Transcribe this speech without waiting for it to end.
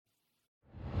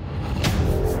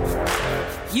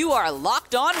You are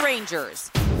Locked On Rangers,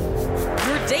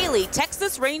 your daily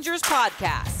Texas Rangers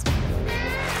podcast.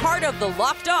 Part of the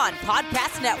Locked On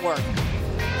Podcast Network,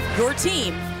 your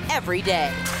team every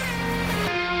day.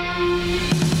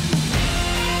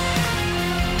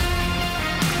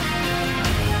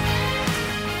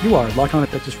 You are Locked On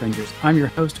Texas Rangers. I'm your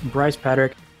host, Bryce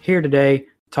Patrick, here today to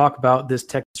talk about this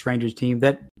Texas Rangers team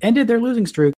that ended their losing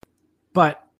streak,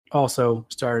 but also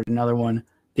started another one.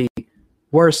 The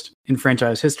worst in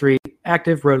franchise history.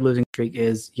 Active road losing streak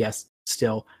is, yes,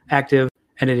 still active,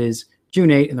 and it is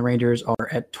June 8, and the Rangers are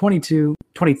at 23,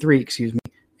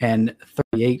 and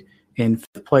 38 in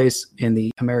fifth place in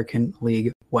the American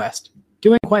League West.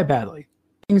 Doing quite badly.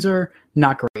 Things are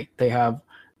not great. They have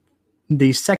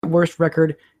the second worst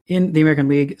record in the American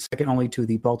League, second only to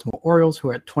the Baltimore Orioles, who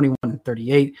are at 21 and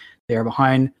 38. They are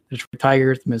behind the Detroit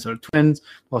Tigers, the Minnesota Twins,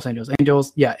 Los Angeles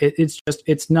Angels. Yeah,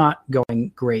 it's not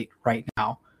going great right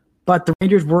now. But the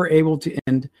Rangers were able to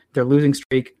end their losing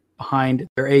streak behind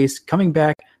their ace, coming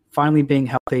back, finally being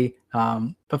healthy.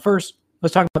 But first,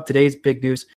 let's talk about today's big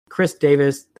news. Chris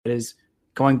Davis, that is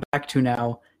going back to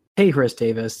now, hey, Chris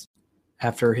Davis,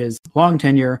 after his long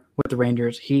tenure with the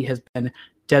Rangers, he has been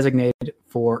designated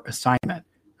for assignment.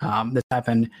 This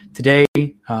happened today,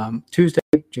 Tuesday,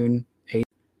 June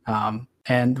 8th,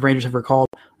 and the Rangers have recalled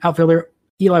outfielder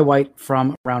Eli White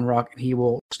from Round Rock, and he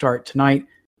will start tonight,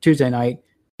 Tuesday night,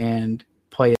 and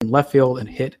play in left field and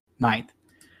hit ninth.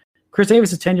 Chris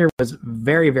Davis' tenure was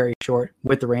very, very short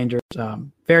with the Rangers,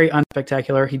 very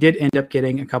unspectacular. He did end up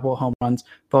getting a couple of home runs.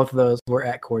 Both of those were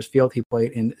at Coors Field. He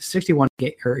played in 22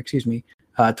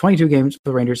 games for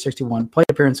the Rangers, 61 plate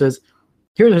appearances.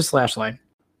 Here's his slash line.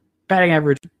 Batting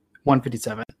average,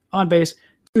 157. On base,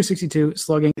 262.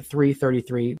 Slugging,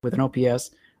 333 with an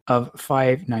OPS of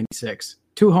 596.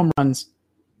 2 home runs,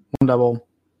 1 double,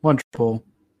 1 triple,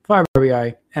 5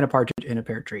 RBI, and a partridge in a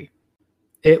pear tree.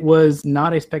 It was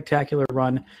not a spectacular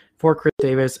run for Chris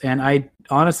Davis, and I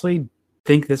honestly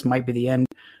think this might be the end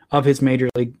of his major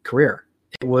league career.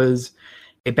 It was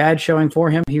a bad showing for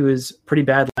him. He was pretty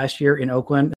bad last year in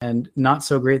Oakland and not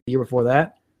so great the year before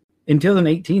that. In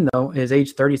 2018, though, his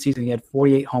age 30 season, he had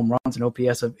 48 home runs, an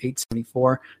OPS of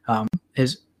 874.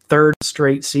 His third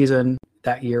straight season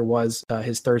that year was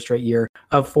his third straight year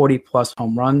of 40-plus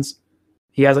home runs.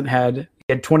 He had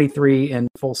 23 in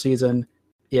full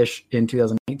season-ish in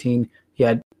 2019. He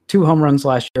had 2 home runs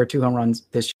last year, 2 home runs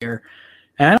this year.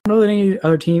 And I don't know that any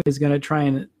other team is going to try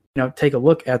and take a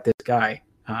look at this guy.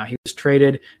 He was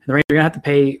traded, and the Rangers are going to have to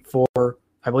pay for,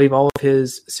 I believe, all of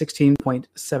his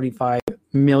 $16.75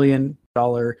 million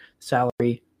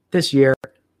salary this year.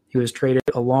 He was traded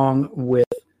along with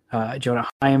Jonah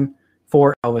Heim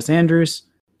for Elvis Andrus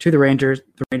to the Rangers.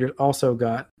 The Rangers also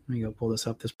got, let me go pull this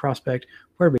up, this prospect.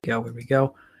 Where'd we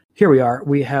go? Here we are.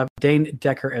 We have Dane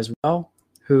Decker as well,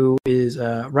 who is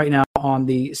right now on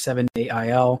the 7-day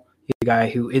IL. He's a guy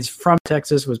who is from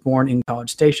Texas, was born in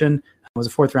College Station, was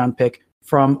a 4th-round pick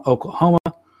from Oklahoma.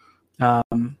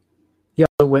 He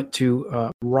also went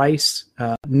to Rice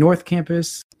North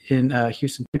Campus in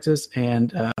Houston, Texas,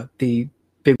 and the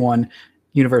big one,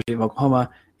 University of Oklahoma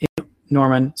in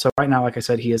Norman. So right now, like I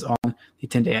said, he is on the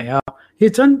 10-day IL.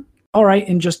 He's done all right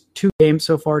in just 2 games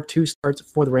so far, 2 starts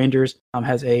for the Rangers.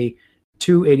 Has a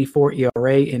 2.84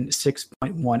 ERA in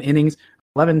 6.1 innings,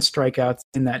 11 strikeouts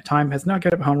in that time. Has not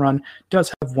given up a home run.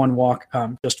 Does have 1 walk,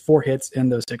 just 4 hits in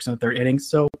those 6 1/3 innings.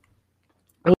 So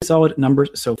really solid numbers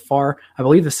so far. I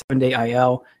believe the 7-day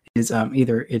IL is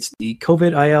either it's the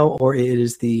COVID IL or it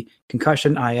is the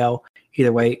concussion IL.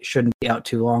 Either way, shouldn't be out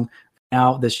too long.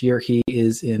 Now this year he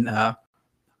is in, I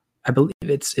believe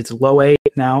it's low A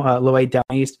now, low A down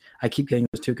east. I keep getting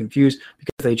those 2 confused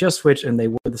because they just switched and they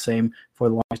were the same for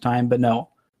the longest time. But no,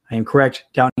 I am correct.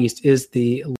 Down east is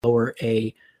the lower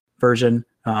A version.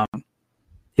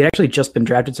 He had actually just been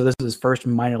drafted, so this is his first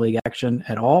minor league action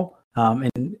at all.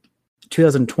 In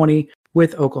 2020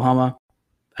 with Oklahoma.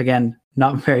 Again,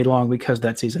 not very long because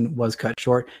that season was cut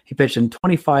short. He pitched in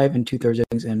 25 and 2/3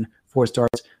 innings in 4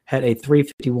 starts, had a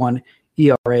 3.51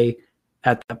 ERA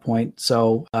at that point.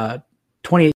 So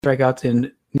 28 strikeouts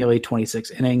in nearly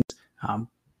 26 innings.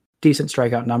 Decent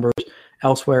strikeout numbers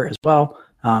elsewhere as well.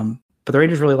 But the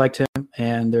Rangers really liked him,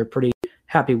 and they're pretty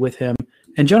happy with him.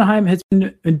 And Jonah Heim has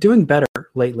been doing better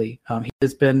lately. He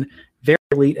has been very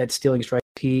elite at stealing strikes.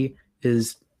 He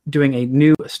is doing a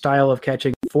new style of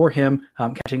catching for him,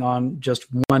 catching on just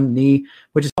one knee,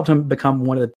 which has helped him become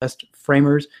one of the best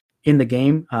framers in the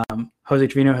game. Jose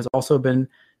Trevino has also been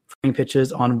framing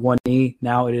pitches on one knee.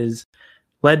 Now it is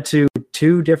led to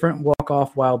 2 different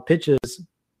walk-off wild pitches,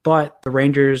 but the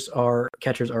Rangers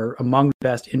catchers are among the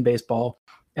best in baseball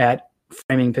at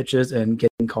framing pitches and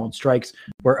getting called strikes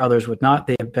where others would not.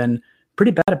 They have been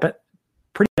pretty bad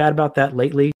about that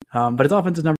lately. But his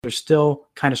offensive numbers are still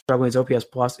kind of struggling. His OPS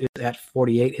plus is at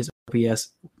 48. His OPS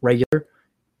regular,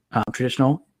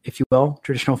 traditional, if you will,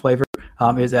 traditional flavor,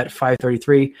 is at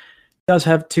 533. He does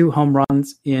have 2 home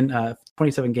runs in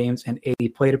 27 games and 80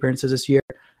 plate appearances this year.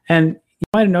 And you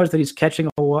might have noticed that he's catching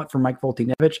a whole lot from Mike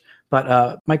Foltynewicz,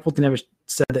 but Mike Foltynewicz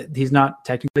said that he's not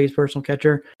technically his personal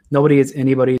catcher. Nobody is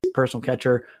anybody's personal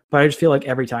catcher, but I just feel like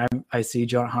every time I see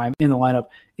Jonah Heim in the lineup,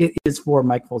 it is for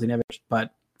Mike Foltynewicz.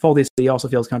 But Folty also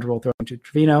feels comfortable throwing to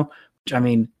Trevino, which, I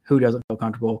mean, who doesn't feel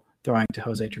comfortable throwing to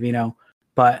Jose Trevino?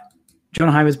 But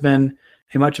Jonah Heim has been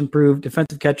a much improved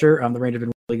defensive catcher. The Rangers have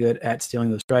been really good at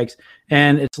stealing those strikes,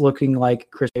 and it's looking like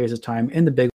Chris Davis' time in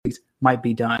the big leagues might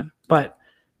be done. But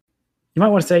you might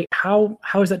want to say, how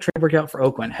has that trade worked out for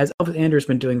Oakland? Has Elvis Andrus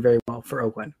been doing very well for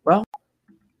Oakland? Well,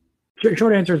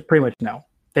 short answer is pretty much no.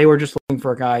 They were just looking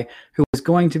for a guy who was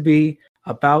going to be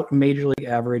about major league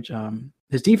average.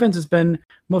 His defense has been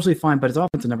mostly fine, but his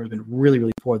offensive number has been really,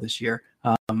 really poor this year.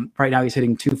 Right now he's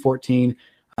hitting 214,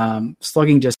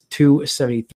 slugging just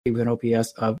 273 with an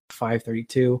OPS of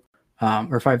 532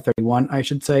 or 531, I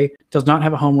should say. Does not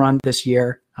have a home run this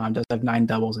year. Does have 9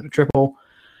 doubles and a triple.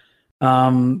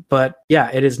 But yeah,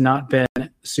 it has not been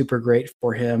super great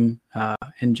for him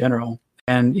in general.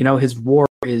 And, you know, his WAR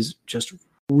is just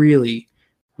really,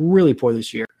 really poor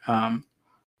this year.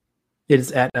 It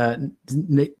is at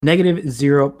negative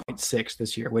 0.6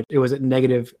 this year, which it was at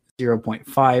negative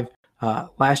 0.5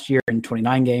 last year in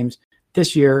 29 games.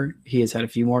 This year, he has had a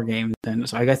few more games. And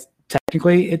so I guess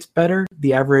technically it's better.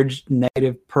 The average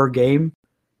negative per game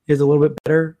is a little bit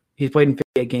better. He's played in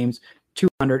 58 games,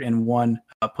 201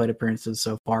 plate appearances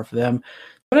so far for them.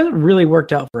 But it hasn't really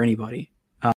worked out for anybody.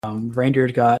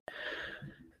 Rangers got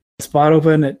a spot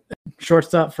open at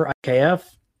shortstop for IKF,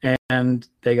 and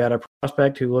they got a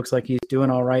prospect who looks like he's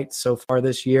doing all right so far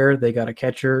this year. They got a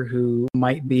catcher who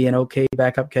might be an okay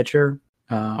backup catcher.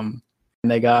 And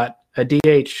they got a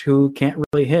DH who can't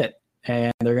really hit,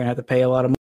 and they're going to have to pay a lot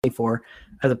of money for,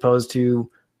 as opposed to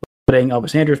letting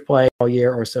Elvis Andrus play all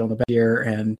year or sit on the bench year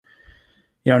and,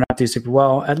 you know, not do super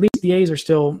well. At least the A's are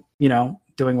still, you know,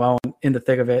 doing well in the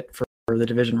thick of it for the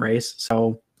division race.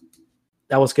 So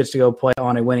Elvis gets to go play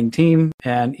on a winning team,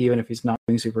 and even if he's not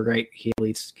doing super great, he at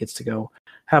least gets to go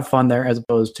have fun there, as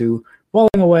opposed to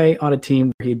walling away on a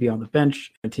team where he'd be on the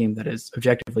bench, a team that is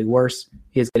objectively worse.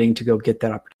 He is getting to go get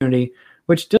that opportunity,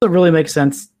 which doesn't really make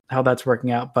sense how that's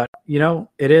working out. But, you know,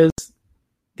 it is.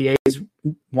 The A's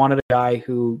wanted a guy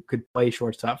who could play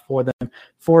shortstop for them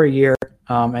for a year,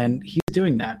 and he's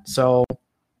doing that. So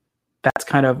that's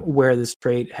kind of where this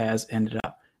trade has ended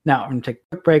up. Now, I'm going to take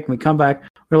a quick break. When we come back,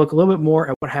 we're going to look a little bit more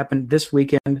at what happened this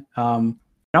weekend. And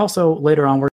also later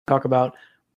on, we're going to talk about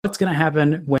what's going to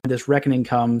happen when this reckoning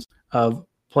comes of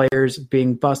players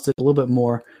being busted a little bit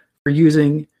more for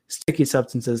using sticky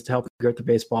substances to help them grip the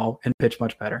baseball and pitch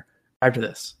much better. After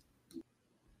this.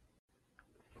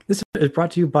 This is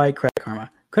brought to you by Credit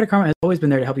Karma. Credit Karma has always been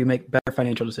there to help you make better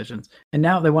financial decisions, and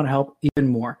now they want to help even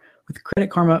more. With Credit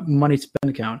Karma Money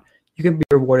Spend Account, you can be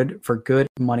rewarded for good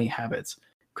money habits.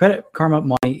 Credit Karma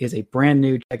Money is a brand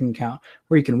new checking account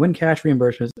where you can win cash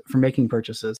reimbursements for making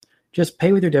purchases. Just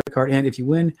pay with your debit card, and if you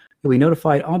win, you'll be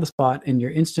notified on the spot, and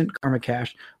your instant Karma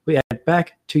cash will be added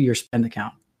back to your spend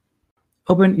account.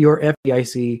 Open your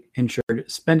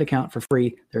FDIC-insured spend account for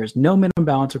free. There is no minimum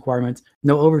balance requirements,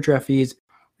 no overdraft fees,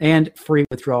 and free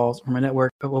withdrawals from a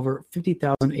network of over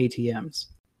 50,000 ATMs.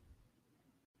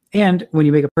 And when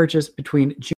you make a purchase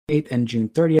between June 8th and June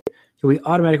 30th, you'll be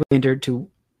automatically entered to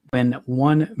win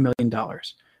 $1 million.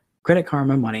 Credit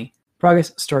Karma Money.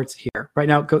 Progress starts here. Right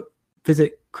now, go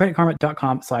visit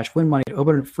creditkarma.com/winmoney to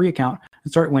open a free account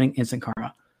and start winning instant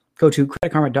karma. Go to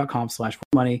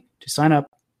creditkarma.com/winmoney to sign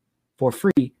up for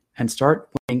free and start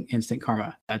winning instant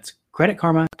karma. That's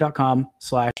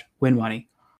creditkarma.com/winmoney.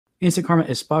 Instant Karma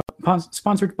is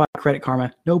sponsored by Credit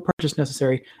Karma. No purchase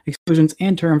necessary. Exclusions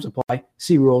and terms apply.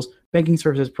 See rules. Banking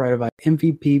services provided by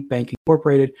MVP Bank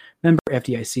Incorporated. Member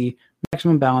FDIC.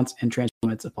 Maximum balance and transfer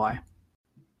limits apply.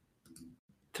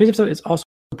 Today's episode is also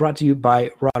brought to you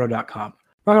by RockAuto.com.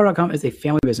 RockAuto.com is a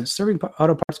family business serving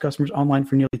auto parts customers online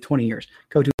for nearly 20 years.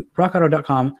 Go to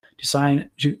RockAuto.com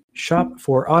to shop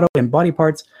for auto and body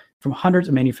parts from hundreds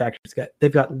of manufacturers.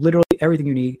 They've got literally everything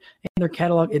you need, and their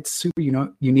catalog, it's super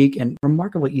unique and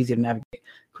remarkably easy to navigate.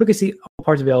 Click and see all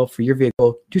parts available for your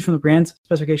vehicle. Choose from the brands,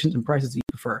 specifications, and prices you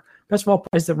prefer. Best of all,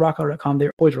 prices at RockAuto.com,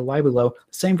 they're always reliably low. The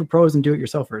same for pros and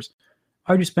do-it-yourselfers.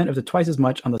 Why would you spend up to twice as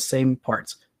much on the same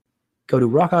parts? Go to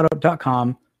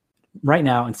RockAuto.com right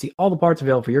now and see all the parts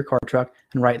available for your car or truck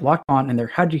and write Locked On in their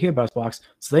How Did You Hear About Us box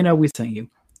so they know we sent you.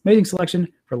 Amazing selection,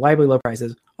 reliably low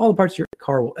prices, all the parts your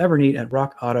car will ever need at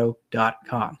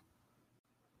rockauto.com.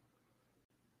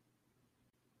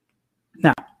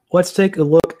 Now, let's take a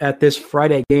look at this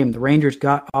Friday game. The Rangers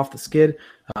got off the skid.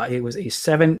 It was a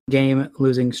 7-game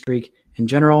losing streak in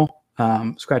general.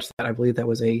 Scratch that. I believe that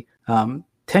was a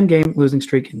 10-game losing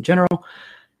streak in general.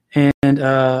 And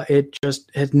it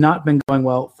just has not been going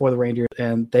well for the Rangers,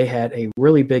 and they had a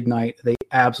really big night they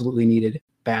absolutely needed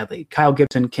badly. Kyle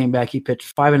Gibson came back. He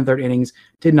pitched 5 1/3 innings,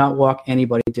 did not walk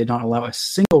anybody, did not allow a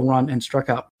single run, and struck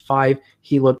out 5.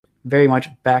 He looked very much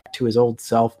back to his old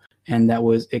self, and that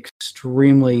was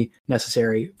extremely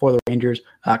necessary for the Rangers.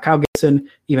 Kyle Gibson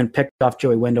even picked off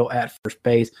Joey Wendell at first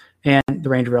base, and the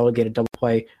Rangers were able to get a double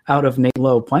play out of Nate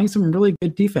Lowe, playing some really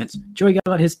good defense. Joey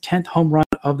got his 10th home run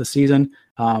of the season,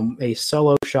 a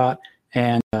solo shot,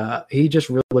 and he just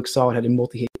really looked solid, had a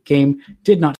multi-hit game,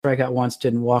 did not strike out once,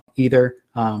 didn't walk either.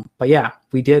 But yeah,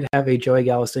 we did have a Joey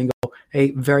Gallo single,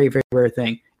 a very, very rare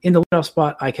thing. In the leadoff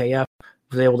spot, IKF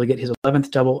was able to get his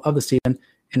 11th double of the season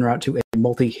en route to a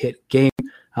multi-hit game.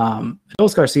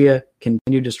 Adolis Garcia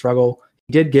continued to struggle.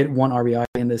 He did get 1 RBI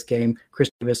in this game. Chris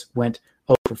Davis went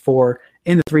 0 for 4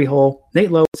 in the 3-hole.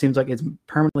 Nate Lowe seems like it's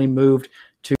permanently moved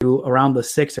to around the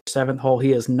 6th or 7th hole.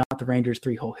 He is not the Rangers'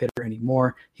 3-hole hitter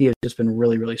anymore. He has just been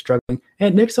really, really struggling.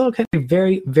 And Nick Sullick had a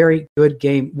very, very good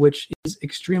game, which is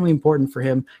extremely important for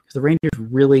him because the Rangers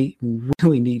really,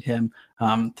 really need him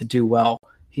to do well.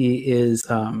 He is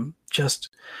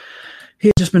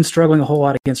he's just been struggling a whole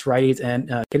lot against righties, and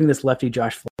getting this lefty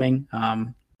Josh Fleming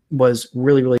was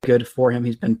really, really good for him.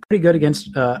 He's been pretty good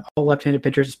against all left-handed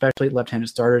pitchers, especially left-handed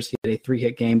starters. He had a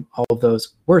 3-hit game. All of those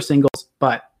were singles,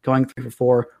 but going 3 for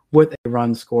 4 with a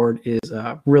run scored is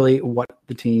really what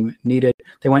the team needed.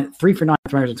 They went 3 for 9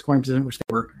 with runners in scoring position, which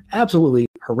they were absolutely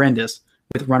horrendous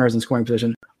with runners in scoring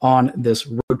position on this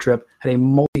road trip. Had a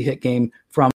multi-hit game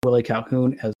from Willie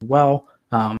Calhoun as well.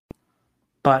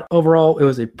 But overall, it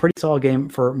was a pretty solid game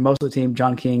for most of the team.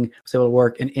 John King was able to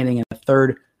work an inning in an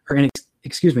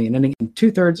inning in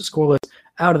 2/3 scoreless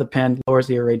out of the pen, lowers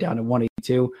the ERA down to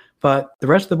 182. But the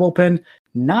rest of the bullpen,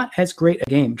 not as great a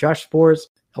game. Josh Sborz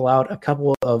allowed a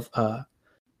couple of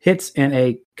hits and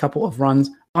a couple of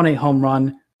runs on a home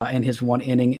run in his 1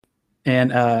 inning.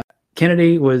 And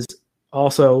Kennedy was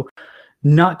also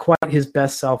not quite his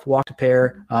best self, walked a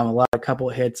pair, allowed a couple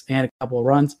of hits and a couple of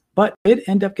runs, but did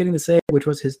end up getting the save, which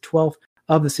was his 12th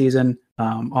of the season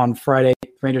on Friday.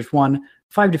 Rangers won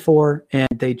 5-4, and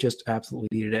they just absolutely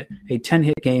needed it. A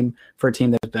 10-hit game for a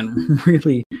team that has been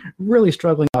really, really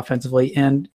struggling offensively,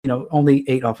 and only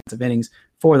 8 offensive innings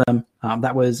for them.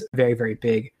 That was very, very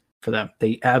big for them.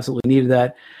 They absolutely needed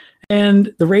that.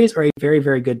 And the Rays are a very,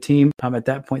 very good team. At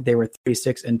that point, they were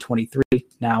 36-23.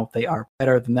 Now they are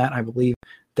better than that. I believe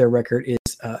their record is,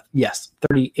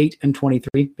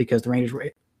 38-23, because the Rangers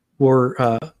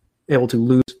were able to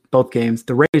lose both games.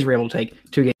 The Rays were able to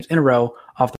take 2 games in a row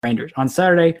off the Rangers. On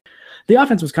Saturday, the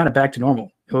offense was kind of back to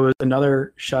normal. It was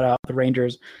another shutout. The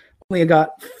Rangers only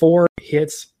got 4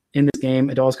 hits in this game.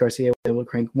 Adolis Garcia was able to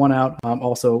crank 1 out,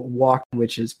 also walked,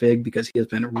 which is big because he has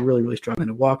been really, really struggling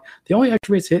to walk. The only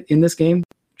extra base hit in this game,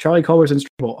 Charlie Culbertson's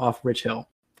triple off Rich Hill.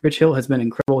 Rich Hill has been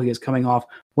incredible. He is coming off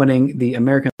winning the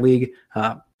American League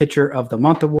Pitcher of the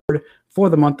Month award for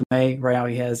the month of May. Right now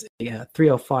he has a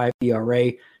 3.05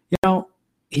 ERA.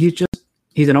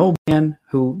 He's an old man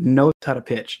who knows how to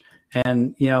pitch.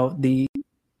 And,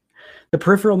 the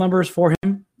peripheral numbers for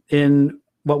him in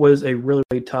what was a really,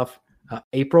 really tough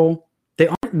April, they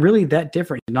aren't really that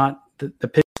different. Not the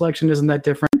pitch selection isn't that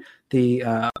different. The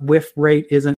whiff rate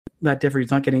isn't that different.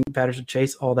 He's not getting batters to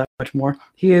chase all that much more.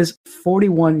 He is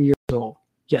 41 years old.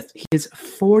 Yes, he is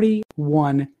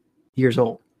 41 years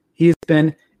old. He has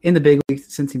been in the big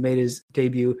leagues since he made his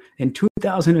debut in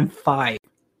 2005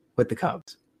 with the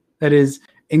Cubs. That is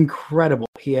incredible.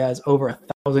 He has over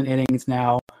 1,000 innings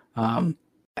now.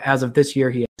 As of this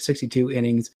year, he has 62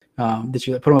 innings. This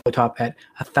year, they put him on the top at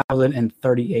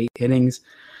 1,038 innings.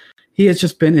 He has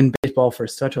just been in baseball for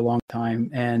such a long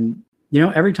time. And,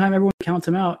 every time everyone counts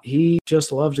him out, he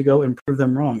just loves to go and prove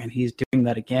them wrong. And he's doing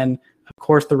that again. Of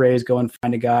course, the Rays go and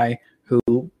find a guy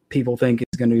who people think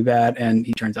is going to be bad, and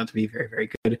he turns out to be very, very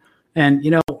good. And,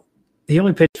 he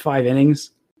only pitched 5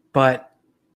 innings, but,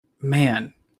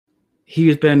 man, he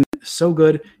has been so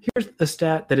good. Here's a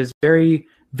stat that is very,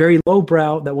 very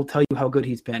lowbrow that will tell you how good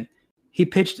he's been. He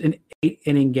pitched an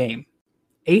 8-inning game.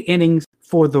 8 innings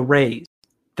for the Rays.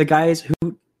 The guys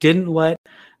who didn't let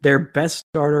their best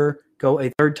starter go a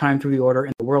 3rd time through the order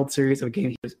in the World Series of a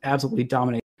game he was absolutely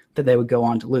dominating that they would go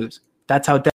on to lose. That's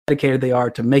how dedicated they are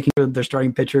to making sure that their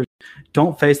starting pitchers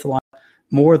don't face the line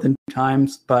more than 2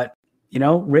 times. But,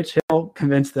 Rich Hill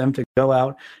convinced them to go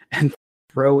out and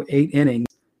throw 8 innings,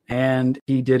 and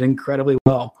he did incredibly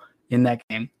well in that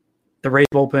game. The Rays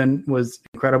bullpen was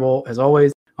incredible, as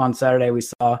always. On Saturday, we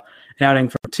saw an outing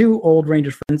from 2 old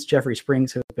Rangers friends, Jeffrey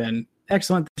Springs, who have been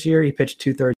excellent this year. He pitched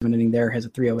 2/3 of an inning there, has a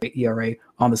 3.08 ERA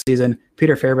on the season.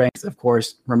 Peter Fairbanks, of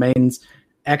course, remains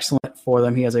excellent for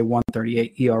them. He has a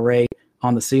 1.38 ERA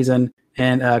on the season.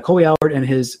 And Colby Allard and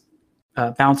his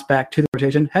bounce back to the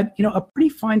rotation had, a pretty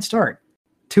fine start.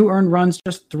 2 earned runs,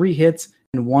 just 3 hits,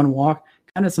 and 1 walk.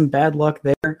 Kind of some bad luck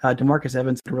there. DeMarcus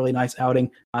Evans had a really nice outing.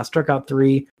 Struck out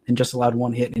 3 and just allowed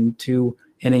 1 hit in 2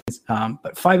 innings.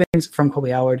 But 5 innings from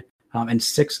Colby Allard and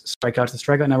 6 strikeouts. The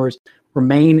strikeout numbers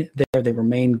remain there. They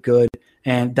remain good.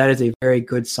 And that is a very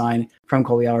good sign from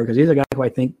Colby Allard, because he's a guy who I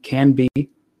think can be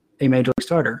a major league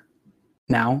starter.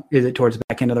 Now, is it towards the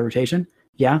back end of the rotation?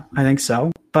 Yeah, I think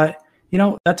so. But,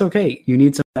 that's okay. You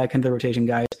need some back end of the rotation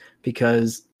guys,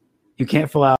 because you can't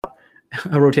fill out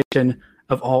a rotation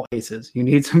of all aces. You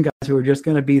need some guys who are just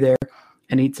going to be there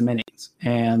and eat some innings.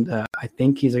 And I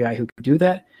think he's a guy who can do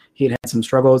that. He had some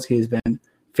struggles. He's been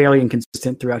fairly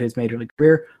inconsistent throughout his major league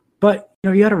career. But,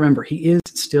 you got to remember, he is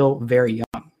still very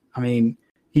young. I mean,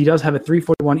 he does have a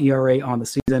 3.41 ERA on the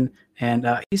season, and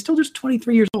he's still just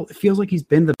 23 years old. It feels like he's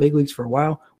been in the big leagues for a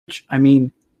while, which, I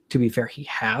mean, to be fair, he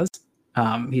has.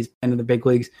 He's been in the big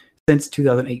leagues since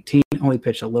 2018, only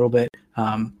pitched a little bit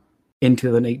in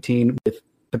 2018 with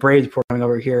the Braves before coming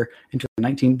over here in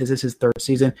 2019. This is his 3rd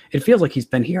season. It feels like he's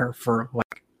been here for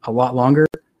a lot longer.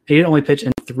 He didn't only pitch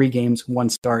in 3 games, 1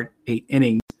 start, 8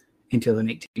 innings in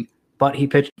 2018, but he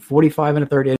pitched 45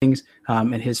 1/3 innings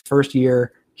in his first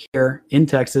year here in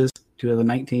Texas,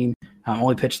 2019.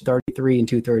 Only pitched 33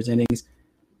 2/3 innings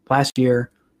last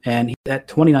year, and he's at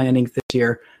 29 innings this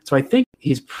year. So I think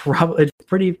he's probably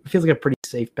feels like a pretty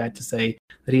safe bet to say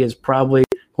that he is probably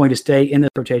going to stay in this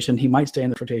rotation. He might stay in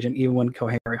this rotation even when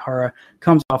Kohei Arihara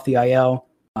comes off the IL.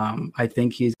 I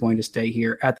think he's going to stay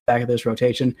here at the back of this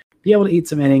rotation, be able to eat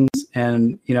some innings,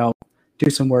 and do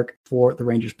some work for the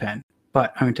Rangers pen.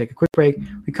 But I'm going to take a quick break.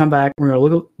 We come back. We're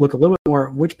going to look a little bit more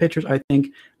at which pitchers I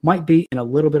think might be in a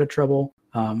little bit of trouble,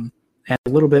 and a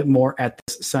little bit more at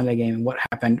this Sunday game and what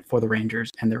happened for the Rangers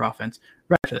and their offense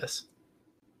right after this.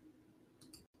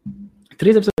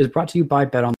 Today's episode is brought to you by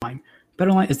BetOnline.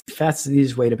 BetOnline is the fastest and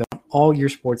easiest way to bet on all your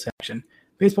sports action.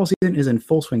 Baseball season is in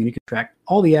full swing, and you can track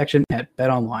all the action at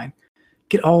BetOnline.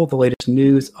 Get all the latest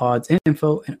news, odds, and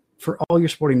info for all your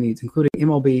sporting needs, including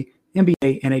MLB,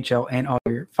 NBA, NHL, and all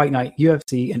your Fight Night,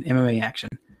 UFC, and MMA action.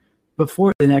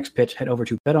 Before the next pitch, head over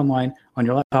to BetOnline on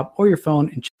your laptop or your phone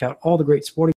and check out all the great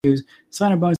sporting news,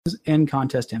 sign-up bonuses, and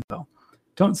contest info.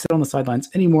 Don't sit on the sidelines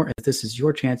anymore, as this is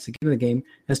your chance to get in the game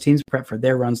as teams prep for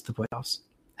their runs to the playoffs.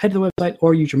 Head to the website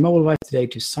or use your mobile device today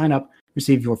to sign up,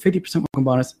 receive your 50% welcome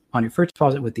bonus on your first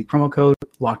deposit with the promo code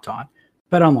LOCKEDON.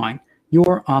 BetOnline,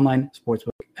 your online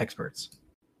sportsbook experts.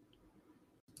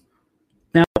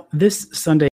 Now, this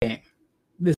Sunday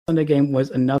game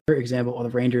was another example of the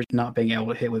Rangers not being able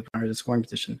to hit with runners in scoring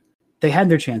position. They had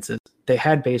their chances. They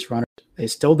had base runners. They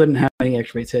still didn't have any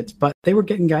extra base hits, but they were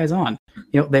getting guys on.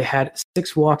 They had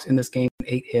 6 walks in this game and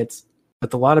 8 hits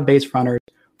with a lot of base runners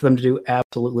for them to do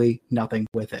absolutely nothing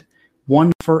with it.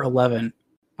 1 for 11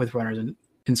 with runners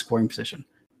in scoring position.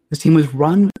 This team was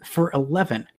run for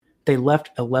 11. They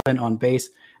left 11 on base.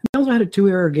 And they also had a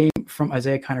 2-error game from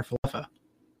Isaiah Kiner-Falefa.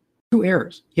 2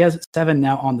 errors. He has 7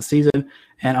 now on the season,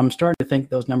 and I'm starting to think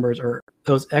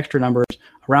those extra numbers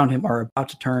around him are about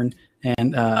to turn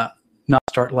and not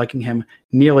start liking him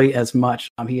nearly as much.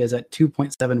 He is at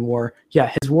 2.7 WAR.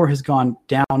 Yeah, his WAR has gone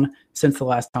down since the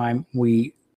last time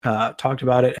we talked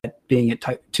about it at being at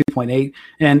 2.8,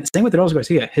 and same with Adolis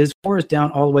Garcia. His WAR is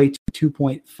down all the way to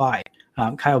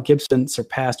 2.5. Kyle Gibson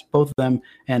surpassed both of them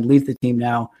and leads the team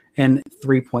now in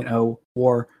 3.0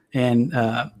 WAR, and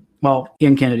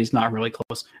Ian Kennedy's not really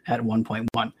close at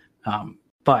 1.1.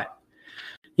 But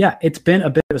yeah, it's been a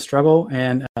bit of a struggle.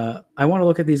 And I want to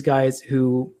look at these guys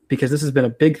because this has been a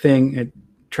big thing. And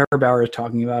Trevor Bauer is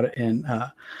talking about it, and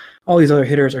all these other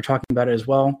hitters are talking about it as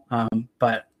well.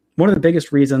 But one of the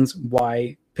biggest reasons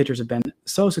why pitchers have been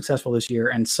so successful this year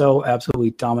and so absolutely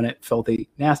dominant, filthy,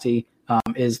 nasty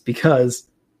is because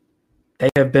they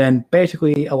have been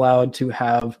basically allowed to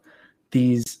have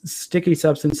these sticky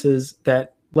substances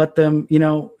that let them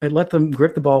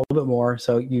grip the ball a little bit more.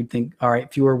 So you'd think, all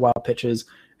right, fewer wild pitches.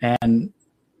 And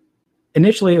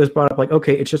initially it was brought up like,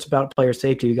 okay, it's just about player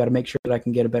safety. You got to make sure that I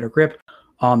can get a better grip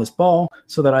on this ball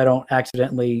so that it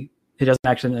doesn't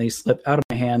accidentally slip out of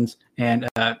my hands and,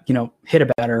 hit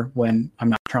a batter when I'm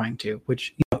not trying to,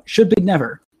 which, should be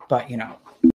never. But,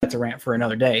 that's a rant for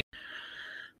another day.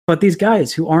 But these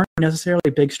guys who aren't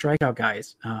necessarily big strikeout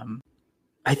guys,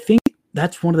 I think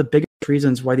that's one of the biggest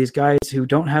reasons why these guys who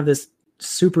don't have this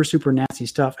super, super nasty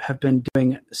stuff have been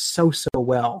doing so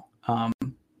well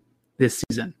this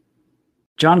season.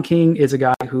 John King is a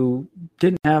guy who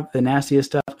didn't have the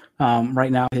nastiest stuff.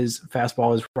 Right now, his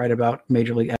fastball is right about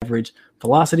major league average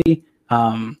velocity.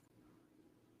 But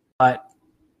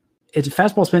its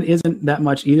fastball spin isn't that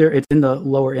much either. It's in the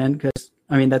lower end because,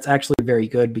 that's actually very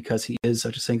good because he is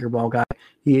such a sinker ball guy.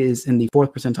 He is in the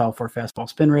 4th percentile for fastball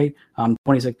spin rate,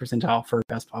 26th percentile for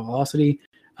fastball velocity.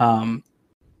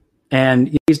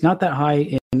 And he's not that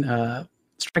high in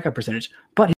strikeout percentage,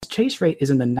 but his chase rate is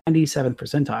in the 97th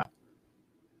percentile.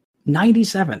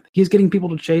 97th. He's getting people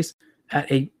to chase at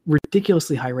a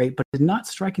ridiculously high rate, but is not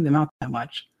striking them out that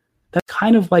much. That's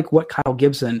kind of like what Kyle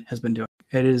Gibson has been doing.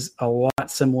 It is a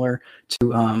lot similar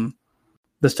to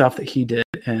the stuff that he did.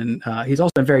 And he's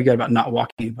also been very good about not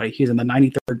walking anybody. He's in the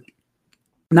 93rd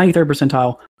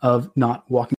percentile of not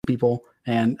walking people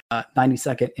and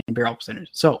 92nd in barrel percentage.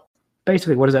 So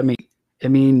basically, what does that mean? It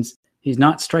means he's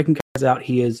not striking guys out.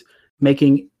 He is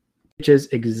making pitches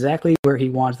exactly where he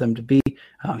wants them to be.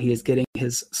 He is getting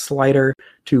his slider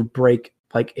to break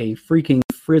like a freaking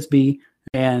frisbee,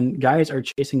 and guys are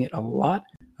chasing it a lot.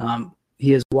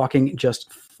 He is walking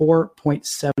just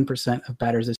 4.7% of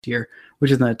batters this year, which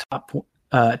is in the top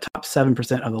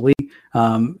 7% of the league.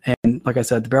 And like I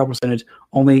said, the barrel percentage,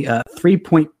 only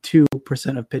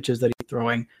 3.2% of pitches that he's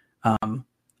throwing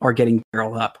are getting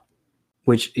barreled up,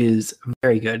 which is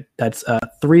very good. That's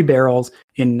 3 barrels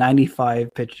in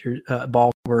 95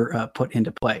 balls were put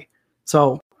into play.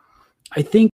 So I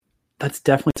think that's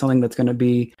definitely something that's going to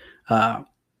be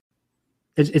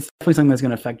it's definitely something that's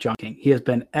going to affect John King. He has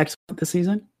been excellent this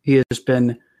season. He has just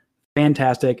been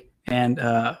fantastic. And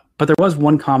but there was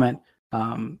one comment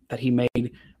that he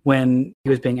made when he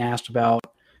was being asked about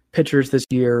pitchers this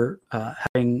year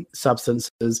having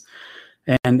substances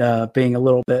and being a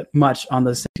little bit much on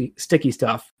the sticky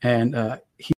stuff. And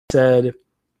he said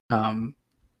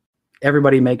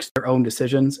everybody makes their own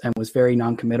decisions and was very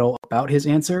non-committal about his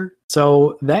answer.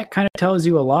 So that kind of tells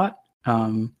you a lot.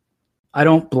 I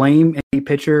don't blame any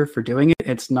pitcher for doing it.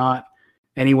 It's not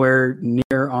anywhere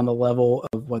near on the level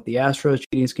of what the Astros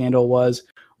cheating scandal was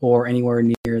or anywhere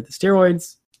near the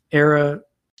steroids era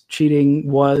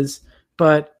cheating was.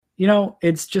 But,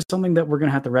 it's just something that we're going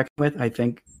to have to reckon with. I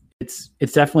think it's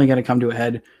definitely going to come to a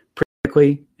head pretty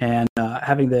quickly. And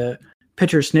having the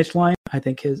pitcher snitch line, I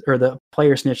think the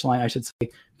player snitch line, I should say,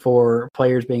 for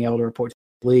players being able to report to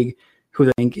the league who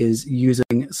they think is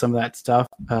using some of that stuff,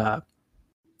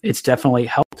 it's definitely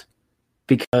helped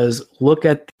because look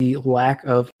at the lack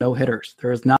of no-hitters.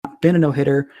 There has not been a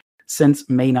no-hitter since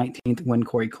May 19th when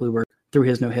Corey Kluber threw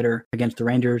his no-hitter against the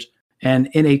Rangers. And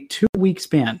in a 2-week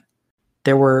span,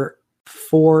 there were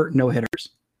 4 no-hitters.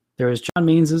 There was John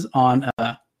Means's on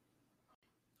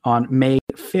May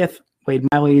 5th, Wade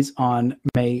Miley's on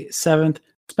May 7th,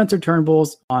 Spencer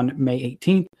Turnbull's on May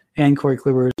 18th, and Corey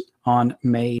Kluber's on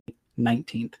May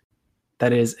 19th.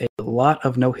 That is a lot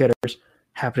of no-hitters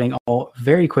happening all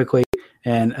very quickly.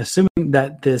 And assuming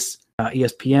that this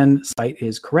ESPN site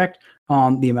is correct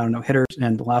on the amount of no-hitters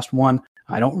and the last one,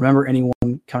 I don't remember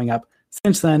anyone coming up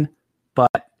since then,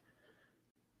 but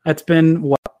it's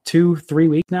been, 2-3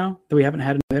 weeks now that we haven't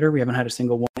had a no-hitter. We haven't had a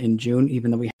single one in June,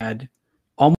 even though we had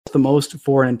almost the most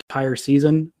for an entire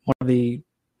season, one of the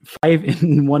 5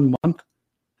 in 1 month.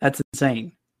 That's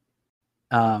insane.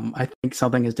 I think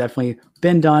something has definitely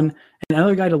been done. And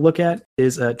another guy to look at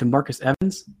is DeMarcus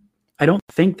Evans. I don't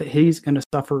think that he's going to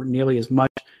suffer nearly as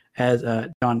much as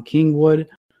John King would,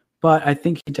 but I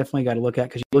think he definitely got to look at,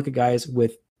 because you look at guys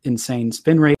with insane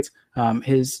spin rates.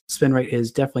 His spin rate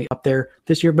is definitely up there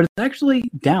this year, but it's actually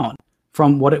down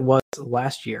from what it was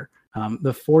last year.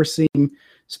 The 4-seam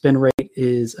spin rate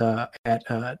is at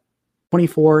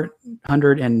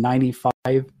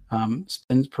 2,495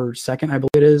 spins per second, I believe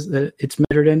it is, that it's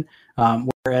measured in.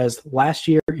 Whereas last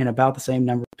year, in about the same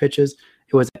number of pitches,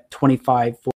 it was at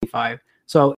 2,545.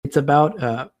 So it's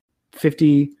about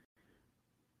 50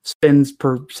 spins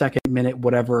per second, minute,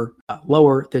 whatever,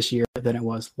 lower this year than it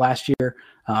was last year.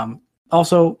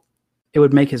 Also, it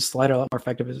would make his slider a lot more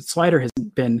effective. His slider has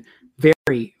been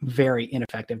very, very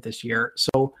ineffective this year.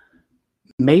 So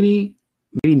maybe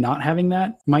not having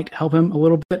that might help him a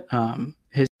little bit.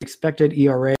 His expected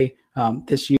ERA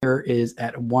this year is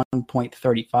at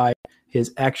 1.35.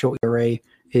 His actual ERA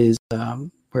is,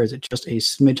 just a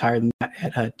smidge higher than that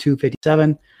at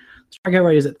 2.57. Strikeout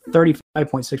rate is at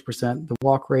 35.6%. The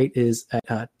walk rate is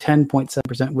at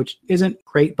 10.7%, which isn't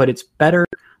great, but it's better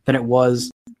than it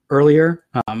was earlier.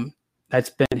 That's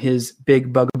been his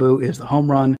big bugaboo, is the home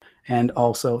run and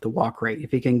also the walk rate.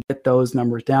 If he can get those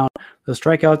numbers down, the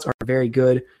strikeouts are very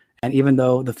good. And even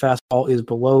though the fastball is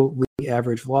below league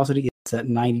average velocity, it's at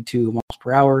 92 miles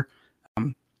per hour.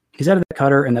 He's out of the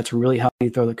cutter, and that's really how you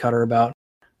throw the cutter. About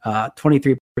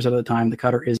 23% of the time, the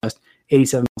cutter is just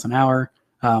 87 miles an hour,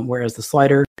 whereas the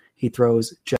slider, he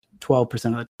throws just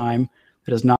 12% of the time.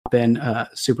 It has not been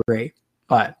super great.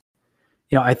 But,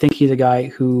 I think he's a guy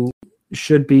who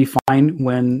should be fine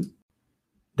when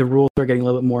the rules are getting a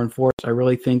little bit more enforced. I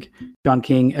really think John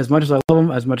King, as much as I love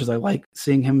him, as much as I like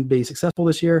seeing him be successful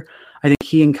this year, I think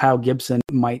he and Kyle Gibson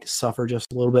might suffer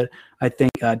just a little bit. I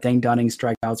think Dane Dunning's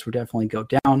strikeouts will definitely go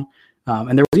down.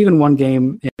 And there was even one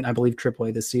game in, I believe,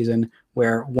 AAA this season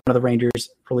where one of the Rangers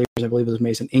relievers, I believe it was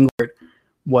Mason Englert,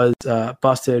 was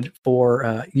busted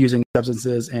for using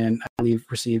substances and I believe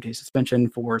received a suspension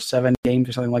for 7 games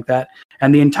or something like that.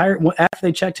 And the entire, after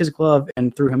they checked his glove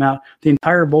and threw him out, the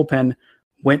entire bullpen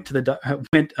went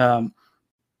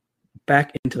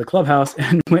back into the clubhouse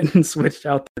and went and switched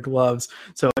out their gloves.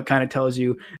 So it kind of tells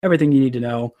you everything you need to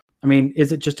know. I mean,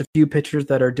 is it just a few pitchers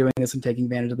that are doing this and taking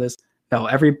advantage of this? No,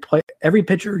 every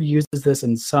pitcher uses this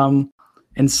in some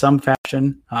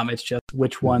fashion. It's just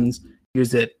which ones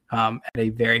use it at a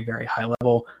very, very high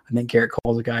level. I think Garrett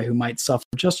Cole is a guy who might suffer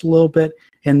just a little bit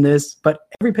in this, but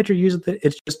every pitcher uses it.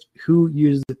 It's just who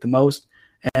uses it the most.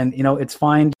 And, it's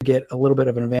fine to get a little bit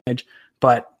of an advantage,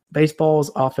 but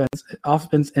baseball's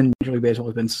offense in Major League Baseball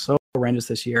has been so horrendous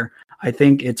this year. I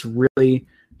think it's really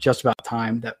just about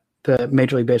time that the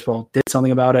Major League Baseball did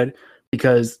something about it,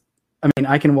 because,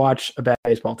 I can watch a bad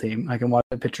baseball team. I can watch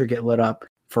a pitcher get lit up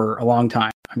for a long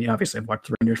time. Obviously I've watched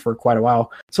the Rangers for quite a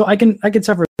while, so I can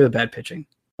suffer through the bad pitching.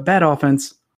 A bad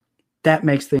offense, that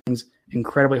makes things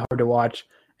incredibly hard to watch.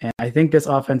 And I think this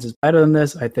offense is better than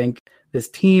this. I think this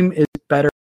team is better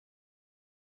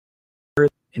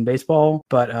in baseball,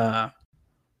 but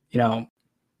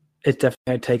it's definitely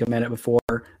going to take a minute before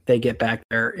they get back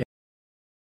there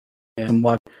and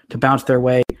luck to bounce their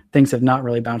way. Things have not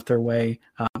really bounced their way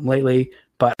lately,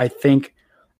 but I think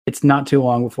it's not too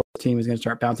long before the team is going to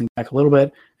start bouncing back a little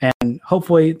bit, and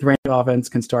hopefully the Rangers offense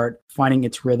can start finding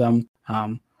its rhythm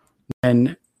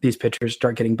when these pitchers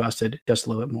start getting busted just a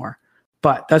little bit more.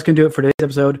 But that's going to do it for today's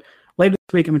episode. Later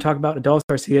this week, I'm going to talk about Adolis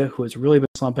Garcia, who has really been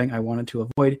slumping. I wanted to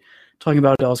avoid talking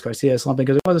about Adolis Garcia slumping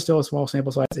because it was still a small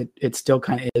sample size. It still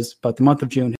kind of is, but the month of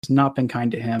June has not been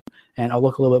kind to him, and I'll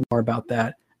look a little bit more about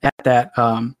that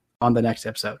on the next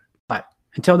episode. But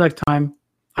until next time,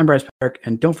 I'm Bryce Patrick,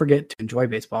 and don't forget to enjoy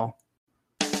baseball.